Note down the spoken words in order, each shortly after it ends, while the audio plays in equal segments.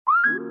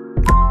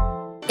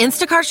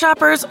Instacart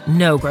shoppers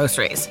know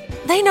groceries.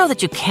 They know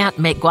that you can't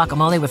make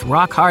guacamole with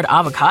rock-hard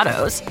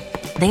avocados.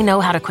 They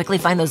know how to quickly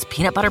find those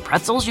peanut butter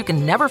pretzels you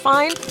can never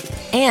find.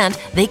 And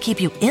they keep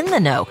you in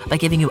the know by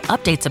giving you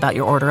updates about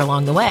your order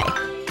along the way.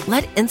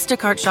 Let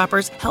Instacart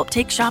shoppers help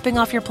take shopping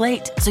off your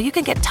plate so you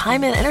can get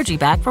time and energy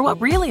back for what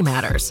really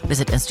matters.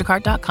 Visit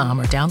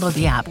instacart.com or download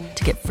the app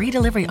to get free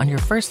delivery on your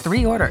first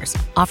 3 orders.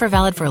 Offer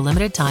valid for a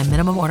limited time.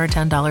 Minimum order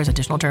 $10.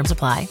 Additional terms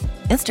apply.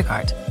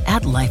 Instacart.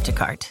 Add life to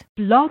cart.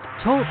 Blog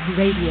Talk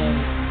Radio.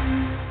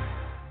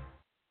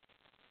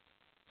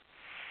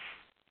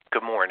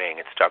 Good morning.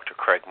 It's Dr.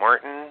 Craig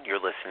Martin.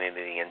 You're listening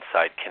to The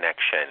Inside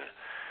Connection.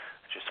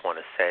 Just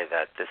want to say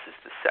that this is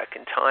the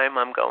second time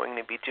I'm going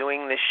to be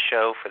doing this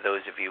show. For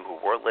those of you who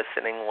were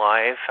listening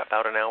live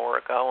about an hour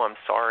ago, I'm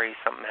sorry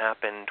something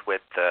happened with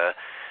the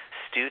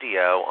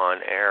studio on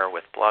air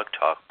with Blog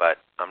Talk,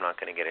 but I'm not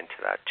going to get into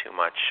that too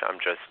much.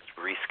 I'm just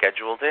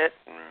rescheduled it,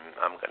 and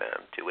I'm going to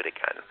do it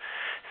again.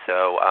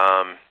 So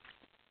I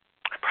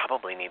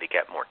probably need to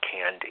get more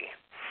candy.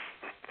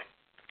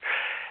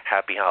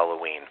 Happy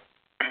Halloween.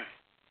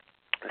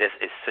 This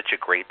is such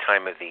a great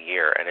time of the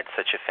year, and it's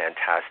such a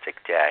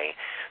fantastic day.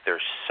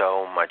 There's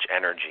so much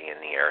energy in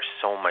the air,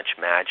 so much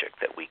magic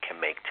that we can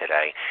make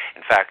today.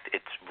 In fact,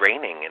 it's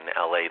raining in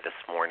LA this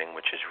morning,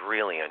 which is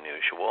really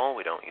unusual.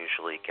 We don't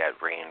usually get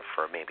rain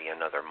for maybe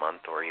another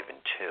month or even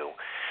 2.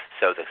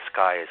 So the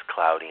sky is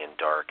cloudy and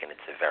dark, and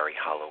it's a very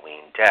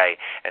Halloween day.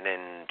 And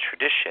in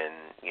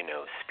tradition,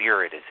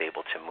 spirit is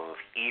able to move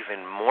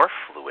even more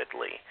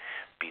fluidly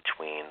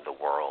between the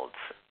worlds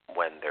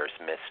when there's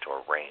mist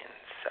or rain.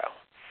 So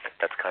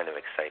that's kind of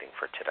exciting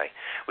for today.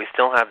 We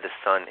still have the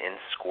sun in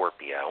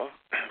Scorpio,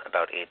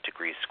 about 8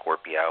 degrees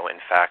Scorpio. In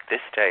fact,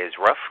 this day is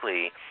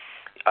roughly,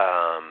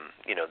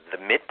 the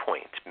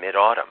midpoint,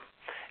 mid-autumn.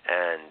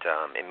 And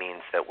it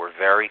means that we're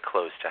very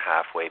close to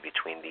halfway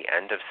between the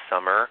end of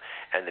summer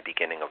and the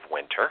beginning of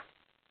winter.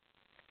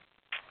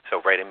 So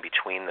right in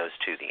between those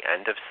two, the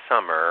end of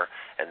summer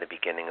and the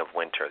beginning of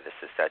winter, this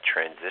is that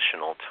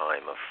transitional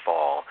time of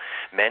fall.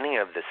 Many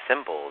of the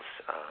symbols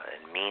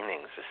and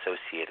meanings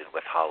associated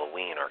with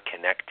Halloween are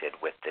connected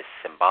with this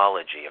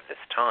symbology of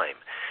this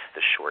time. The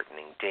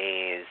shortening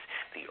days,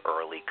 the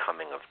early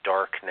coming of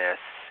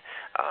darkness,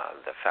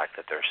 the fact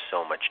that there's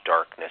so much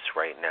darkness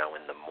right now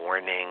in the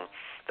morning,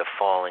 the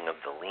falling of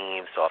the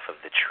leaves off of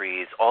the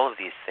trees, all of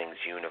these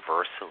things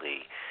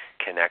universally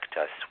connect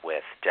us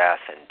with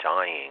death and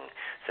dying,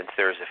 since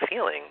there's a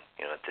feeling,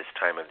 at this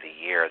time of the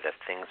year that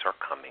things are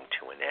coming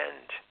to an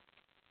end.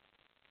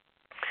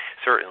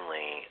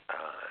 Certainly,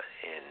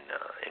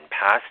 in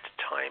past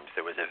times,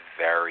 there was a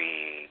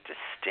very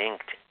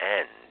distinct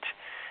end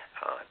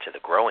to the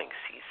growing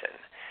season,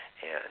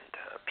 and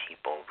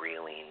people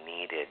really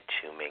needed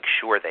to make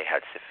sure they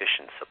had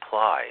sufficient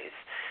supplies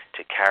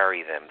to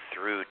carry them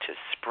through to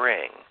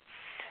spring,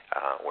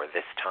 or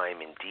this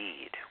time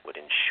indeed would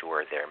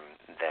ensure them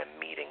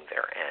meeting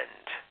their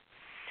end.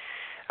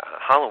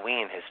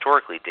 Halloween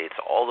historically dates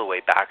all the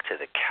way back to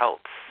the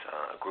Celts,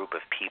 a group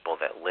of people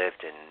that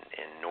lived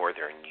in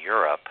northern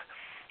Europe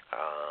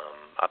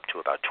up to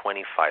about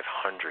 2,500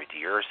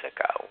 years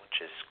ago,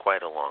 which is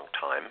quite a long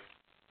time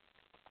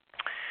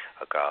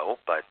ago,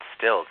 but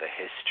still the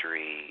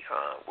history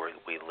where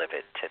we live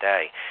it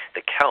today.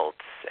 The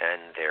Celts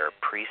and their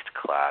priest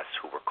class,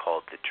 who were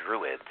called the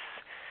Druids,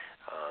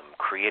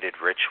 created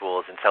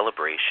rituals and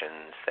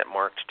celebrations that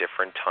marked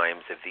different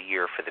times of the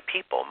year for the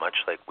people,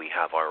 much like we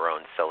have our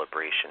own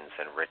celebrations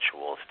and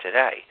rituals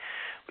today.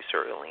 We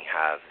certainly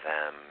have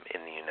them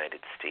in the United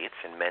States,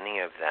 and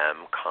many of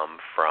them come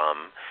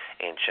from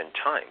ancient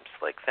times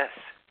like this.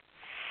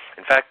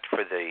 In fact,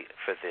 for the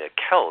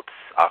Celts,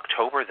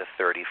 October the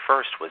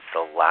 31st was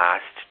the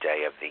last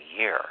day of the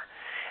year,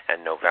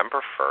 and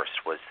November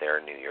 1st was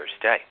their New Year's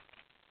Day.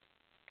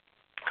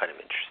 Kind of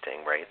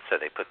interesting, right? So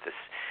they put this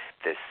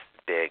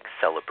big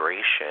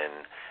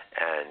celebration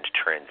and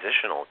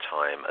transitional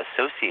time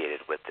associated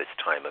with this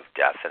time of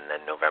death, and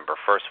then November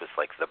 1st was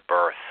like the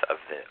birth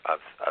of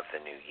the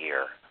new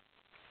year.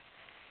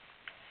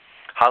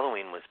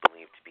 Halloween was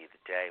believed to be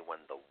the day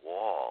when the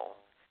wall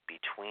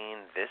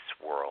between this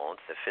world,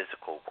 the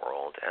physical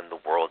world, and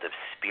the world of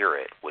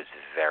spirit was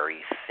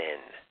very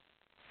thin.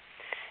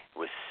 It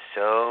was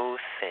so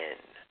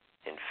thin,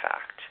 in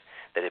fact,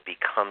 that it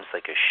becomes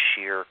like a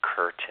sheer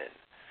curtain,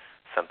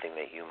 something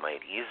that you might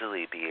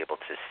easily be able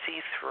to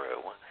see through,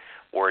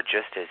 or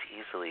just as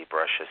easily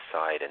brush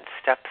aside and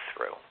step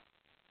through.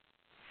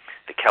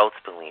 The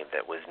Celts believed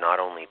that it was not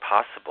only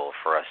possible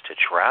for us to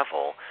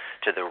travel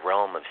to the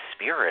realm of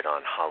spirit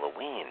on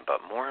Halloween,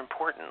 but more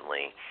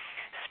importantly,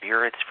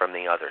 spirits from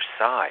the other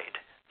side,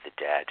 the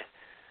dead,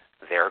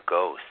 their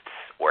ghosts,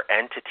 or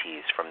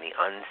entities from the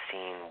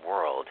unseen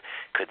world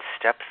could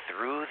step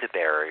through the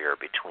barrier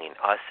between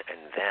us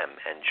and them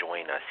and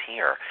join us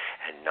here.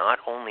 And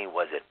not only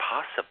was it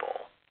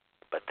possible,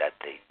 but that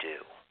they do.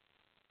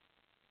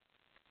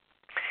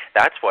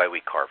 That's why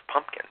we carve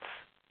pumpkins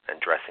and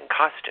dress in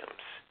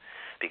costumes,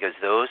 because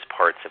those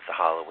parts of the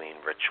Halloween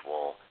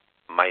ritual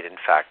might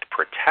in fact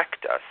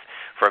protect us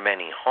from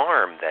any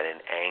harm that an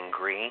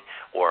angry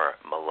or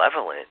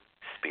malevolent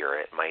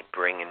spirit might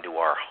bring into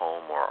our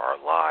home or our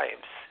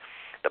lives.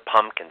 The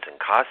pumpkins and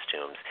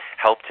costumes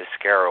help to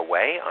scare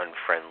away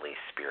unfriendly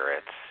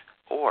spirits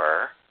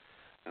or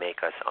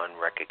make us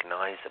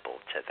unrecognizable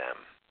to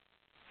them.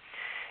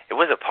 It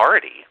was a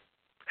party,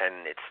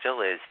 and it still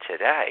is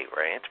today,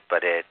 right?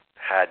 But it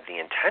had the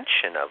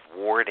intention of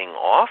warding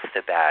off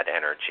the bad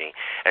energy,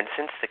 and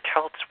since the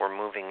Celts were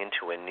moving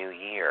into a new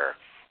year,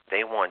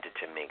 they wanted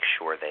to make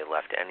sure they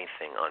left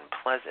anything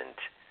unpleasant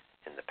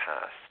in the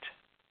past.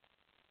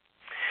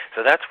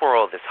 So that's where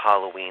all this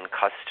Halloween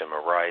custom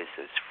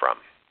arises from.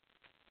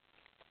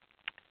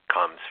 It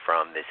comes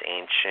from this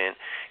ancient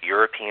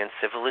European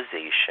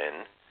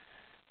civilization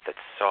that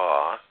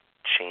saw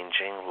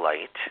changing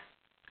light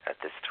at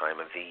this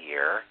time of the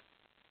year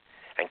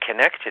and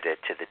connected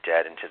it to the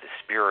dead and to the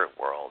spirit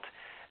world.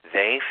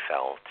 They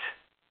felt,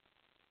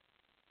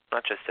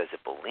 not just as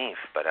a belief,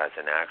 but as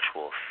an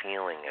actual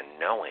feeling and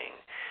knowing,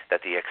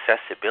 that the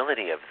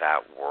accessibility of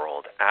that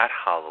world at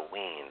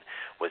Halloween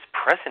was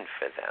present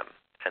for them,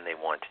 and they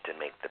wanted to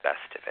make the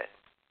best of it.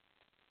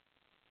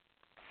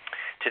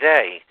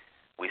 Today,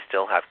 we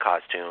still have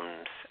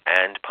costumes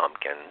and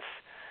pumpkins.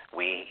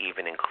 We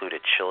even include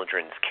a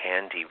children's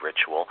candy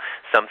ritual,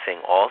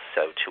 something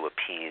also to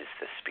appease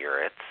the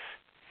spirits.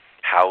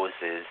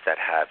 Houses that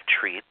have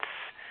treats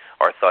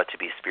are thought to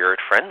be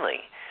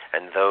spirit-friendly,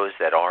 and those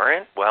that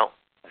aren't, well,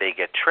 they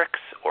get tricks,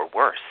 or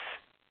worse,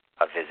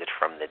 a visit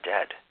from the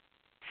dead.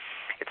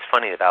 It's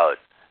funny about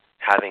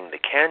having the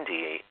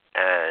candy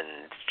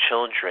and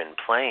children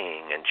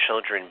playing and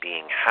children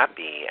being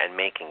happy and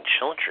making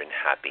children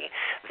happy.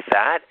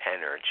 That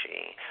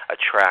energy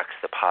attracts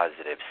the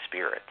positive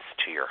spirits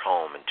to your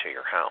home and to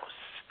your house.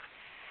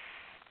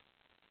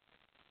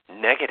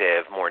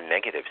 More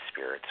negative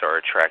spirits are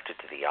attracted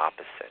to the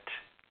opposite.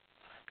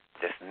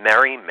 This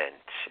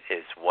merriment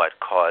is what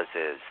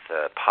causes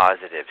the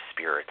positive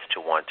spirits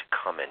to want to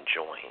come and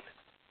join.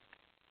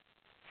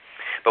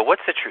 But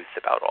what's the truth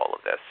about all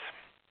of this?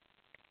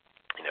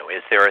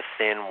 Is there a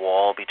thin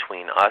wall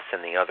between us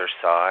and the other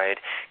side?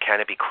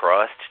 Can it be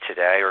crossed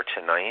today or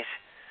tonight?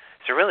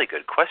 It's a really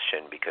good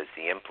question because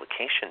the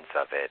implications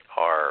of it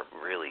are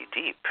really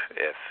deep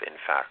if, in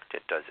fact,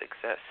 it does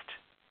exist.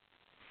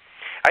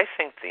 I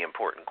think the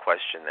important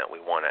question that we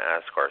want to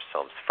ask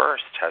ourselves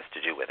first has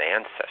to do with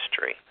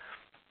ancestry.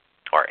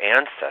 Our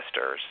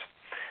ancestors,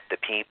 the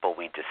people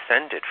we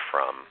descended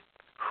from,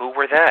 who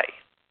were they?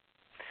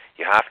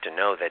 You have to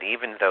know that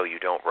even though you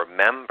don't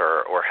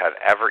remember or have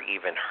ever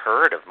even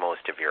heard of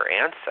most of your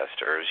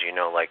ancestors,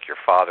 like your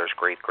father's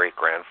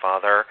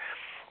great-great-grandfather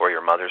or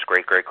your mother's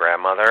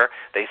great-great-grandmother,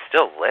 they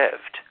still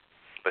lived.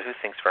 But who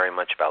thinks very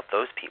much about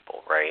those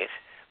people, right?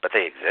 But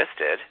they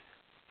existed.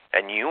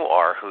 And you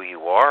are who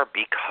you are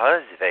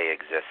because they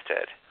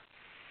existed.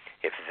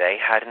 If they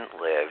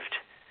hadn't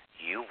lived,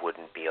 you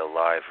wouldn't be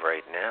alive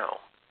right now.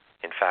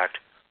 In fact,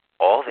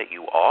 all that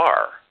you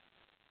are,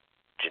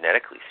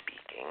 genetically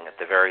speaking, at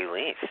the very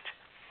least,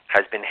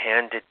 has been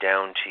handed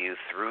down to you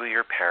through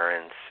your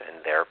parents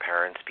and their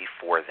parents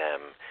before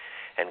them,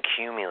 and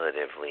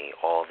cumulatively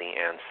all the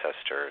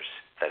ancestors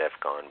that have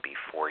gone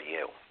before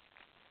you.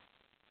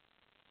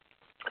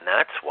 And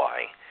that's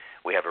why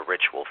we have a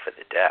ritual for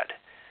the dead.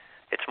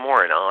 It's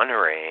more an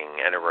honoring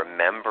and a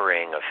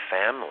remembering of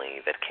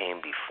family that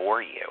came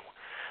before you,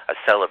 a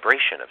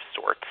celebration of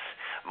sorts,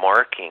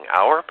 marking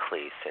our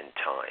place in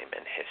time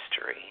and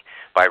history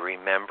by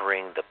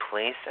remembering the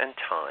place and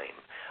time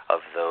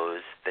of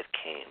those that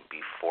came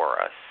before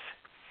us.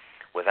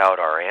 Without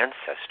our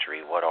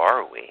ancestry, what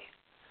are we?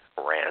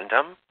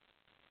 Random?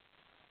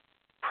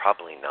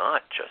 Probably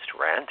not just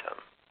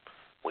random.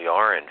 We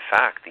are, in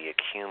fact, the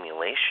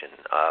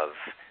accumulation of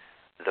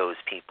those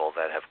people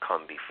that have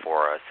come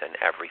before us and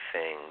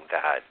everything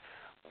that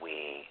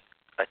we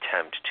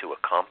attempt to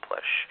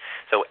accomplish.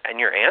 So, and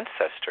your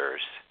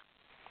ancestors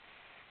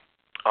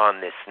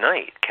on this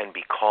night can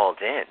be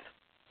called in.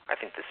 I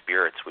think the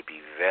spirits would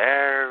be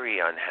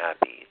very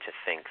unhappy to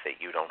think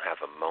that you don't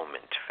have a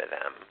moment for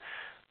them,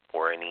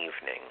 or an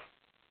evening,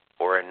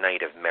 or a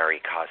night of merry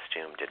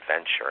costumed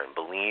adventure. And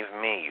believe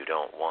me, you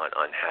don't want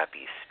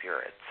unhappy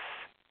spirits.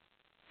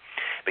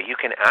 But you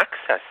can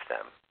access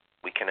them.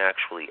 We can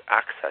actually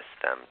access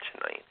them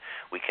tonight.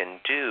 We can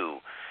do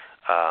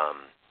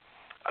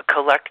a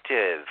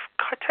collective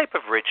type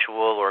of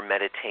ritual or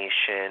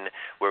meditation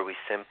where we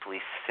simply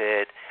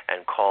sit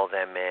and call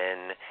them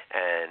in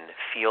and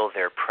feel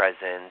their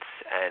presence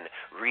and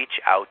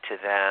reach out to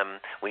them.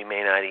 We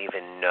may not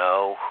even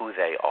know who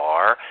they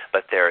are,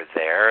 but they're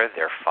there,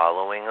 they're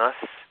following us.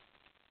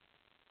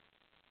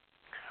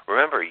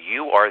 Remember,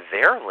 you are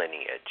their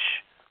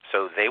lineage.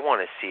 So they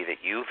want to see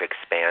that you've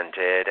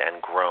expanded and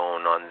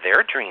grown on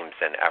their dreams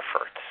and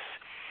efforts.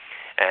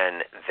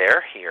 And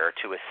they're here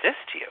to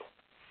assist you.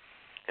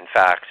 In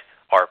fact,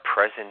 our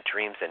present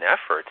dreams and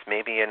efforts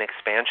may be an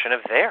expansion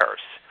of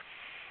theirs.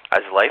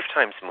 As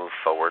lifetimes move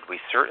forward, we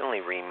certainly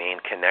remain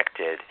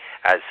connected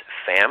as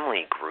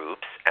family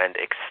groups and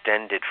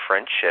extended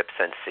friendships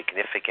and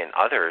significant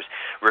others,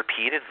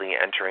 repeatedly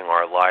entering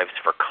our lives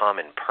for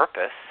common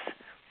purpose.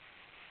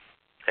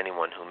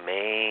 Anyone who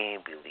may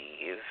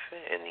believe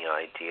in the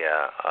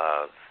idea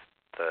of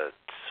the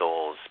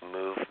soul's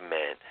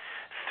movement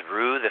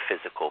through the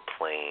physical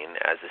plane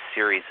as a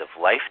series of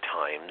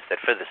lifetimes that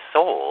for the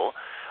soul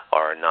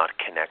are not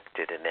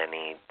connected in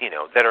any,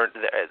 that are,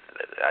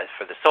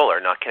 for the soul are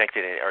not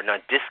connected, are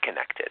not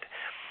disconnected.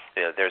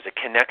 There's a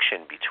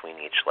connection between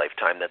each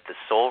lifetime that the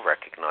soul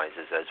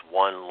recognizes as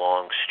one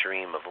long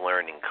stream of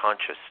learning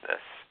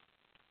consciousness.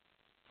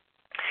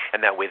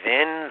 And that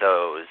within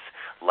those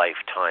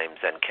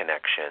lifetimes and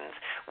connections,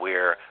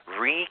 we're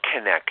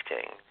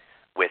reconnecting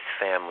with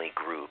family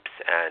groups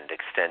and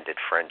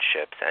extended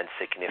friendships and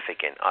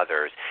significant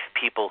others,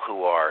 people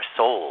who are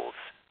souls,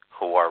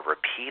 who are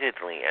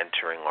repeatedly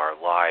entering our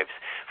lives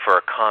for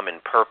a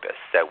common purpose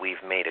that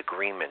we've made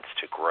agreements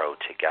to grow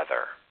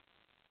together.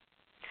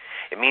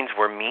 It means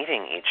we're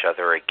meeting each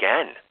other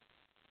again,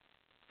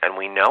 and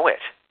we know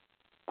it.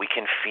 We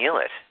can feel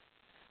it.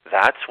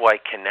 That's why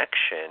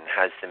connection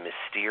has the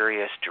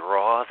mysterious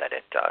draw that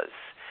it does,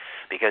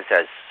 because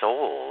as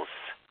souls,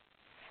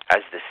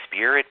 as the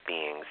spirit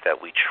beings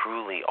that we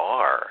truly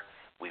are,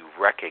 we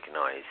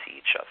recognize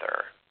each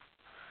other.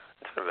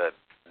 It's sort of a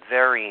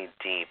very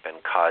deep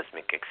and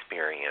cosmic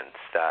experience,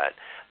 that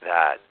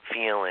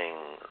feeling,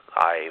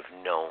 I've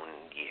known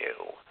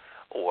you,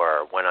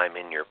 or when I'm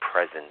in your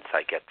presence,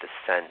 I get the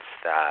sense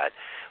that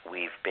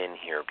we've been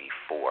here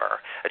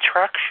before.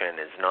 Attraction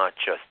is not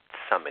just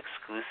some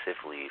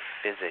exclusively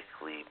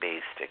physically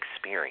based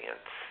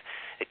experience.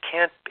 It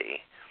can't be.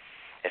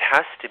 It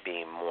has to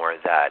be more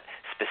that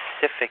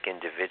specific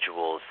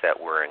individuals that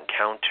we're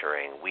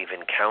encountering, we've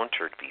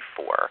encountered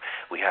before.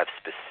 We have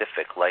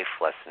specific life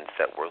lessons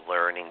that we're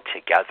learning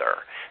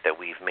together, that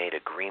we've made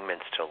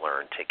agreements to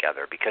learn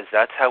together, because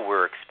that's how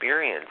we're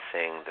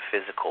experiencing the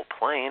physical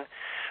plane.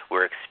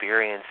 We're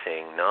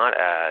experiencing not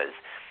as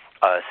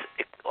us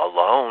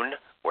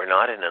alone. We're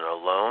not in an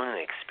alone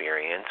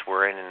experience.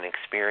 We're in an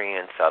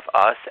experience of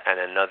us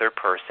and another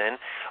person,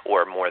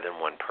 or more than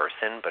one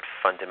person, but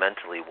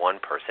fundamentally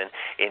one person,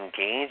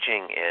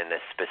 engaging in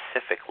a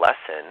specific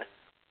lesson.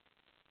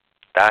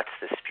 That's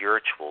the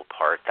spiritual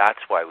part.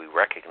 That's why we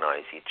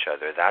recognize each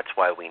other. That's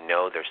why we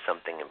know there's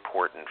something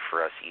important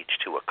for us each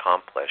to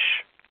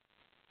accomplish.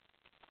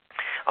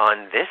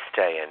 On this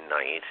day and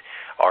night,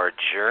 our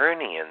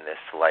journey in this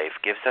life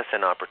gives us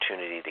an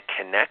opportunity to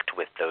connect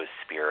with those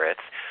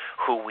spirits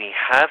who we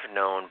have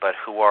known but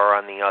who are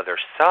on the other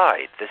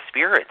side, the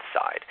spirit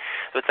side.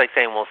 So it's like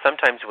saying, well,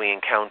 sometimes we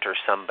encounter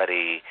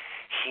somebody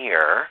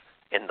here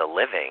in the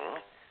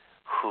living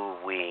who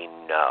we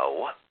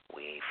know,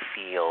 we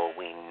feel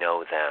we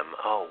know them.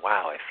 Oh,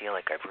 wow, I feel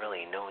like I've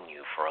really known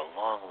you for a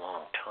long,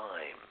 long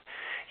time.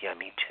 Yeah,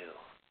 me too.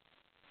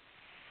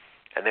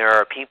 And there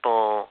are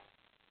people,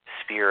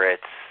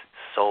 spirits,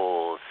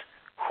 souls,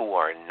 who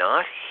are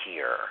not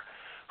here,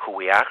 who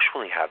we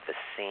actually have the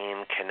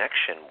same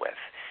connection with,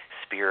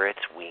 spirits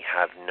we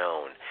have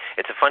known.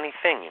 It's a funny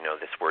thing,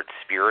 this word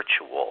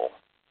spiritual.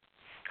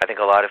 I think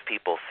a lot of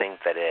people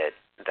think that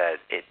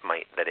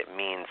it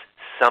means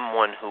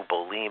someone who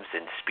believes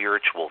in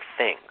spiritual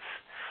things.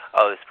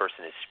 Oh, this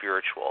person is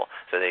spiritual,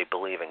 so they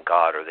believe in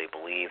God or they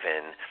believe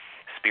in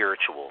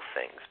spiritual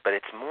things. But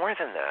it's more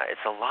than that.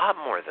 It's a lot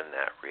more than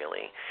that,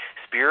 really.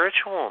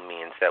 Spiritual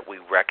means that we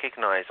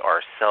recognize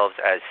ourselves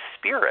as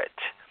spirit,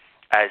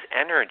 as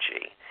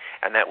energy,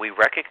 and that we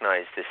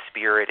recognize the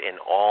spirit in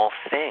all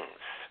things.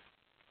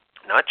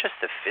 Not just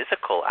the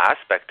physical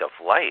aspect of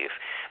life,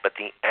 but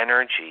the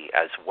energy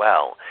as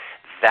well.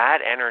 That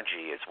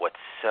energy is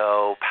what's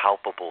so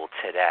palpable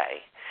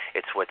today.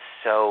 It's what's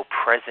so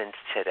present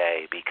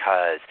today,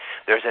 because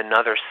there's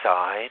another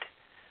side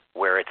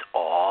where it's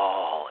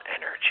all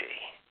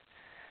energy.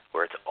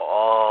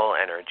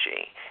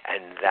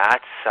 And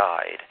that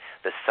side,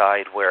 the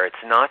side where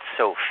it's not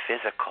so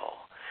physical,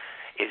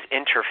 is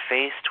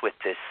interfaced with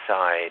this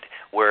side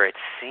where it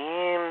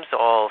seems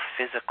all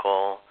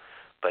physical,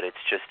 but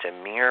it's just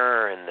a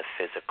mirror in the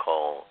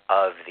physical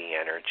of the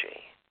energy.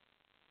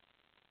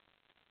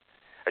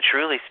 A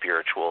truly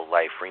spiritual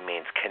life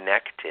remains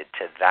connected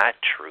to that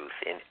truth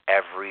in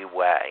every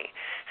way.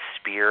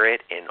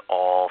 Spirit in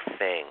all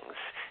things.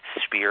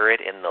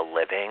 Spirit in the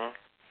living.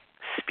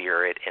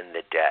 Spirit in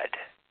the dead.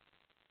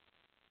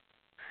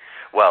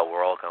 Well,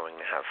 we're all going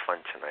to have fun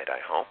tonight, I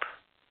hope.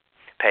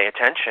 Pay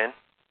attention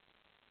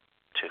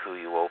to who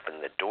you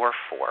open the door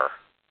for,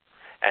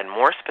 and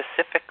more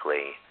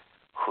specifically,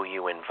 who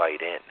you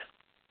invite in.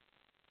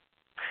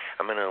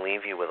 I'm going to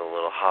leave you with a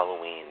little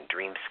Halloween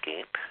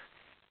dreamscape.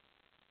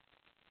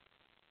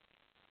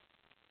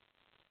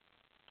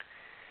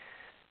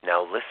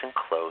 Now listen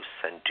close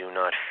and do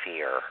not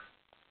fear.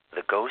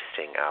 The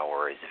ghosting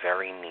hour is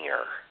very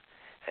near,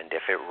 and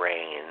if it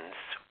rains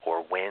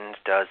or wind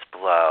does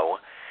blow,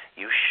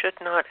 you should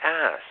not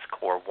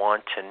ask or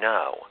want to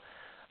know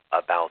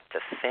about the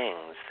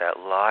things that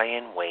lie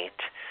in wait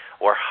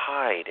or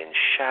hide in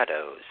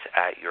shadows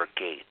at your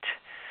gate.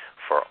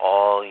 For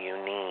all you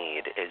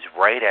need is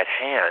right at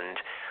hand.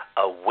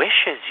 A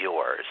wish is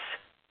yours,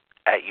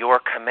 at your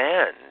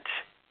command.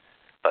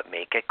 But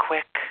make it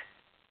quick,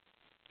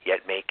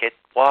 yet make it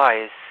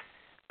wise,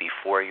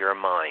 before your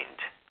mind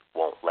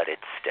won't let it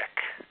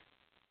stick.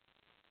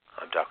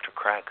 I'm Dr.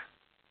 Craig,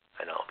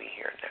 and I'll be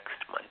here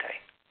next Monday.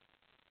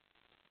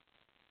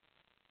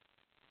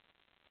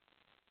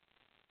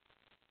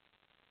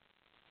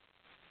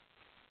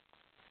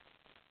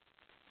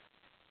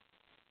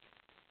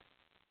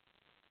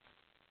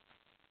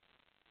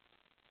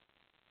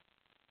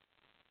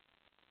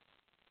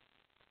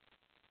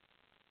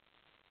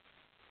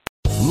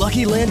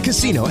 Lucky Land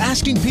Casino,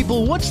 asking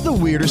people, what's the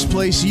weirdest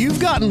place you've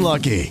gotten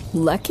lucky?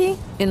 Lucky?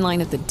 In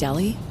line at the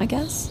deli, I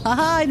guess?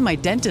 Aha, in my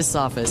dentist's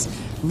office.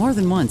 More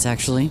than once,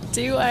 actually.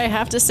 Do I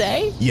have to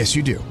say? Yes,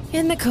 you do.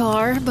 In the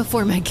car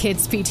before my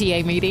kids'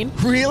 PTA meeting.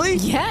 Really?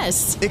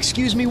 Yes.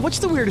 Excuse me, what's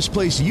the weirdest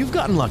place you've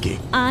gotten lucky?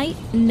 I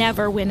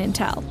never win and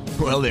tell.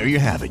 Well, there you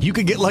have it. You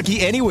can get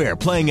lucky anywhere,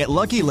 playing at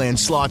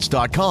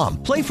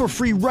LuckyLandSlots.com. Play for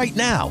free right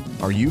now.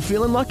 Are you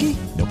feeling lucky?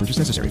 No purchase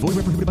necessary. Void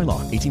where prohibited by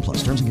law. 18 plus.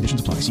 Terms and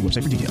conditions apply. See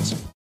website for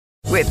details.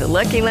 With the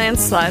Lucky Land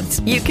Slots,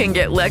 you can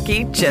get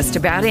lucky just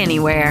about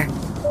anywhere.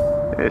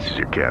 This is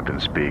your captain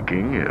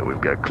speaking.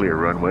 We've got clear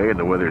runway and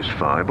the weather's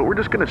fine, but we're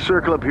just going to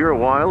circle up here a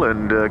while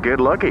and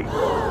get lucky.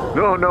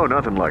 No,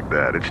 nothing like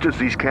that. It's just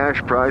these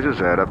cash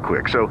prizes add up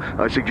quick. So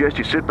I suggest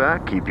you sit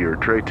back, keep your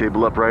tray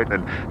table upright,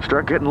 and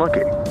start getting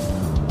lucky.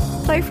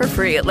 Play for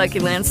free at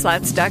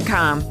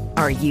LuckyLandSlots.com.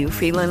 Are you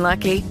feeling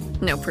lucky?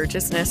 No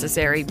purchase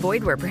necessary.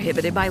 Void where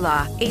prohibited by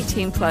law.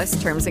 18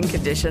 plus terms and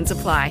conditions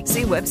apply.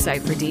 See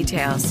website for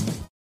details.